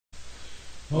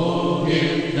Oh,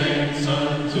 give thanks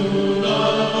unto the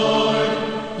Lord,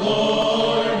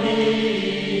 for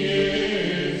he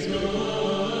is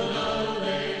good.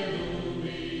 Alleluia.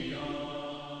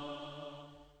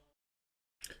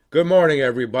 Good morning,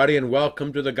 everybody, and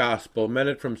welcome to the Gospel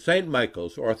Minute from St.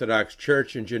 Michael's Orthodox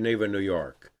Church in Geneva, New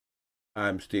York.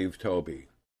 I'm Steve Toby.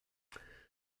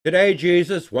 Today,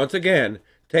 Jesus, once again,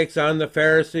 takes on the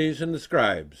Pharisees and the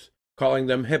scribes, calling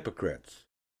them hypocrites.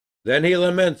 Then he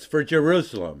laments for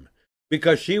Jerusalem,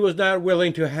 because she was not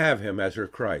willing to have him as her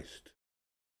Christ.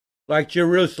 Like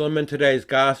Jerusalem in today's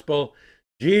Gospel,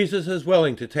 Jesus is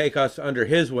willing to take us under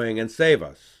his wing and save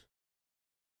us.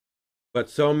 But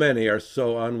so many are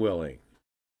so unwilling.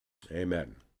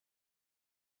 Amen.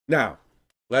 Now,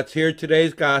 let's hear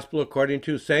today's Gospel according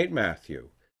to St. Matthew,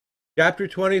 chapter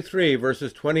 23,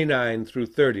 verses 29 through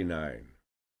 39.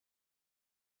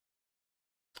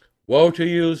 Woe to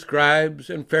you, scribes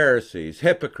and Pharisees,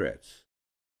 hypocrites!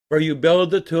 For you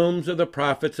build the tombs of the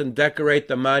prophets and decorate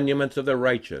the monuments of the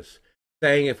righteous,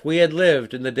 saying, if we had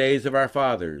lived in the days of our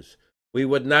fathers, we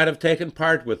would not have taken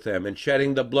part with them in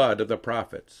shedding the blood of the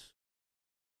prophets.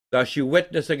 Thus you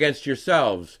witness against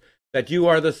yourselves that you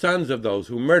are the sons of those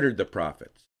who murdered the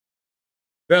prophets.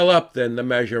 Fill up, then, the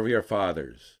measure of your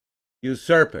fathers. You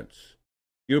serpents,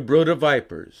 you brood of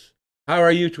vipers, how are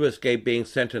you to escape being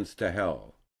sentenced to hell?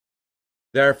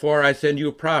 Therefore I send you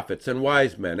prophets and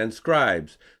wise men and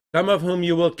scribes, some of whom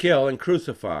you will kill and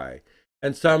crucify,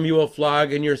 and some you will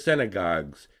flog in your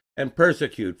synagogues and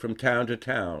persecute from town to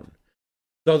town,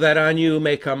 so that on you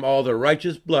may come all the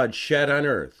righteous blood shed on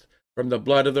earth, from the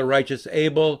blood of the righteous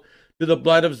Abel to the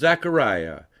blood of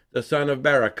Zechariah, the son of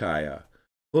Berechiah,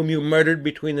 whom you murdered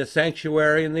between the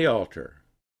sanctuary and the altar.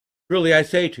 Truly I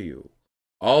say to you,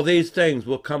 all these things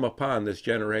will come upon this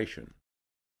generation.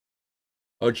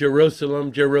 O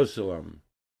Jerusalem, Jerusalem,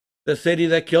 the city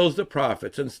that kills the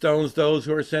prophets and stones those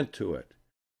who are sent to it.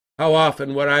 How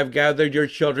often would I have gathered your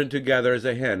children together as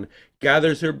a hen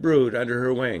gathers her brood under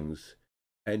her wings,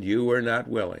 and you were not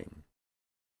willing.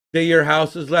 See, your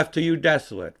house is left to you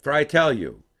desolate, for I tell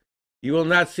you, you will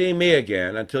not see me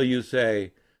again until you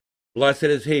say, blessed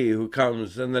is he who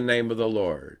comes in the name of the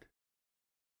Lord.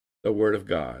 The Word of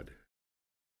God.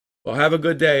 Well, have a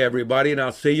good day, everybody, and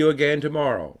I'll see you again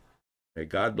tomorrow. May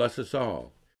God bless us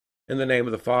all. In the name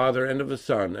of the Father, and of the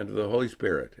Son, and of the Holy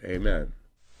Spirit. Amen.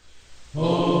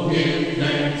 Oh, give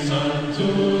thanks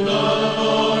unto